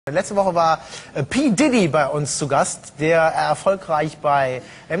Letzte Woche war P. Diddy bei uns zu Gast, der erfolgreich bei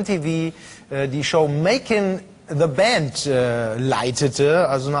MTV die Show Making the Band leitete,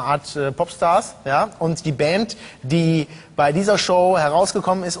 also eine Art Popstars. Ja? Und die Band, die bei dieser Show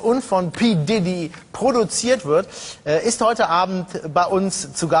herausgekommen ist und von P. Diddy produziert wird, ist heute Abend bei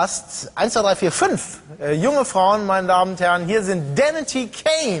uns zu Gast. 1, 2, 3, 4, 5 junge Frauen, meine Damen und Herren. Hier sind Danity,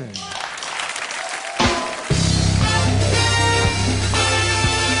 Kane.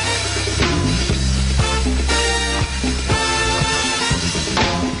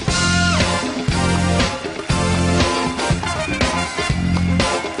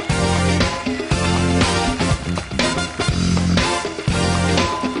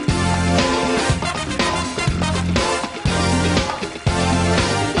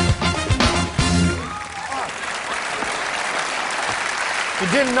 You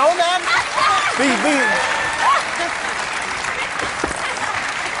didn't know that? Whoa.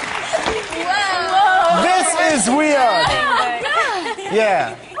 This is weird.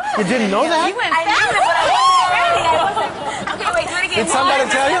 Yeah. You didn't know that? You went fast, but I wasn't ready. Okay, wait, do it again. Did somebody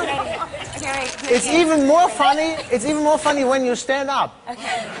tell you? Okay, wait, do it It's again. even more funny. It's even more funny when you stand up.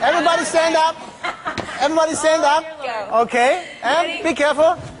 Okay. Everybody stand up. Everybody stand up. Go. Okay. And be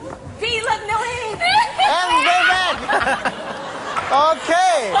careful. Pete, look, no hands. And go back.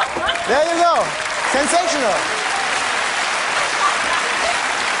 Okay. There you go. Sensational.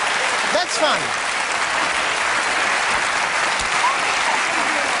 That's fun.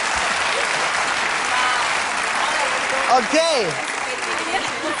 Okay.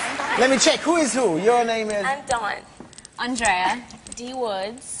 Let me check. Who is who? Your name is? I'm Dawn. Andrea. D.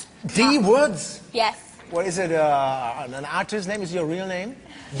 Woods. D. Woods. Yes. What is it? An artist's name? Is your real name?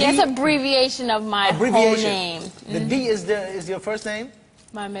 That's abbreviation of my whole name. The D is your first name?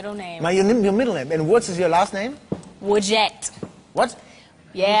 My middle name. Your middle name. And Woods is your last name? Woodjet. What?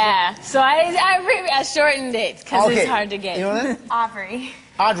 Yeah. So I shortened it because it's hard to get. Your name? Aubrey.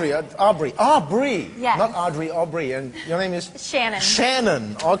 Aubrey. Yes. Not Audrey, Aubrey. And your name is? Shannon.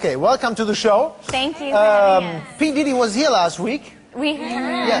 Shannon. Okay, welcome to the show. Thank you for having us. P. Diddy was here last week. We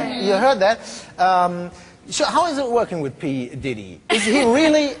heard. Yeah, you heard that. So how is it working with P. Diddy? Is he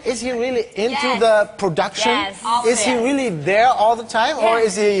really into the production? Yes. Is he really there all the time, or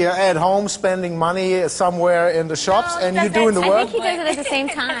is he at home spending money somewhere in the shops and you doing the work? I think he does it at the same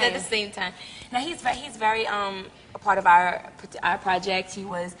time. At the same time. Now he's very a part of our project. He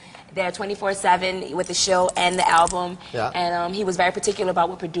was there 24/7 with the show and the album. Yeah. And he was very particular about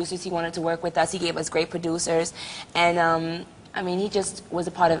what producers he wanted to work with us. He gave us great producers, and I mean, he just was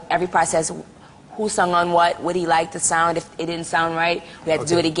a part of every process. Who sung on what he liked the sound. If it didn't sound right, we had to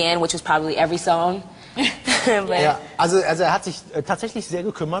do it again, which was probably every song. Ja, also er hat sich tatsächlich sehr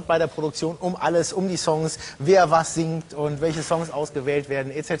gekümmert bei der Produktion um alles, um die Songs, wer was singt und welche Songs ausgewählt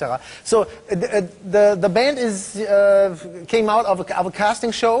werden, etc. So, the band came out of a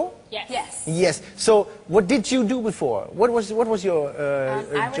casting show? Yes. Yes. Yes. So, what did you do before? What was your I was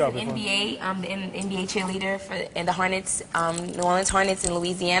job an before? NBA, the NBA cheerleader in the Hornets, New Orleans Hornets in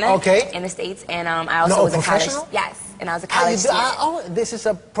Louisiana, in the States, and I also was a college. Professional? And I was a college student. Oh, this is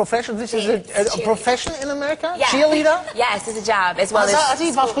a profession. This is a profession in America. Yeah. Cheerleader. Yes, it's a job as well Also,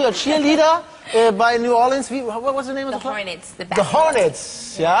 ich war früher Cheerleader bei New Orleans. What was the name of the club? Hornets. The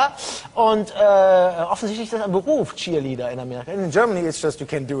Hornets, ja. Und offensichtlich ist das ein Beruf, Cheerleader in Amerika. In Germany, it's just you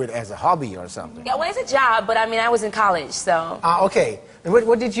can do it as a hobby or something. Yeah, well, it's a job, but I mean, I was in college, so. Ah, okay. And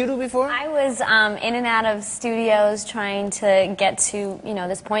what did you do before? I was in and out of studios trying to get to,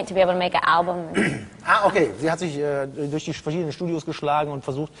 this point to be able to make an album. Ah, okay. Sie hat sich durch die verschiedenen Studios geschlagen und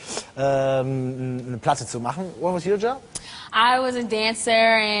versucht, eine Platte zu machen. What was your job? I was a dancer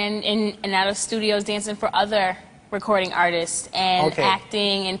and in and out of studios dancing for other recording artists and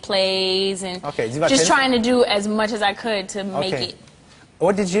acting in plays and just trying to do as much as I could to make it.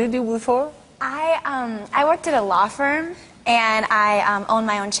 What did you do before? I worked at a law firm, and I owned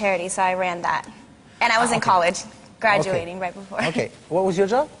my own charity, so I ran that. And I was in college, graduating right before. Okay. What was your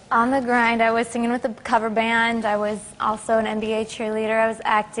job? On the grind, I was singing with a cover band. I was also an NBA cheerleader. I was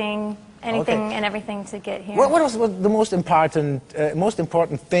acting, anything and everything to get here. What was the most important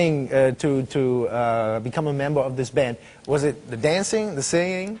thing to become a member of this band? Was it the dancing, the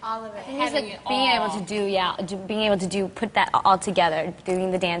singing? All of it. Being able to put that all together,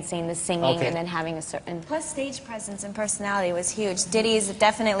 doing the dancing, the singing, and then having a certain. Plus, stage presence and personality was huge. Diddy is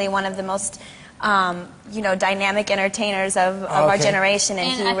definitely one of the most you know, dynamic entertainers of our generation,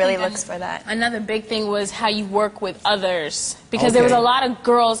 and he really looks for that. Another big thing was how you work with others, because there was a lot of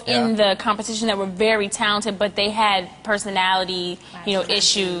girls in the competition that were very talented, but they had personality, you know,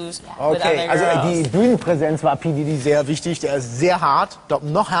 issues with other girls. Also die Bühnenpräsenz war P. Diddy sehr wichtig. Der ist sehr hart, glaube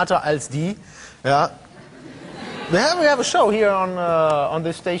noch härter als die. Ja. We have a show here on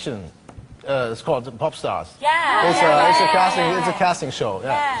this station. It's called Popstars. Yeah. It's a casting show.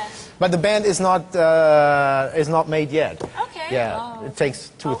 Yeah. But the band is not made yet. Okay. Yeah. It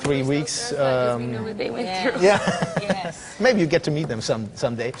takes 2 or 3 weeks. We know what they went through. Yeah. Maybe you get to meet them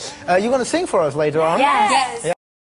someday. You're going to sing for us later on? Yes. Yeah.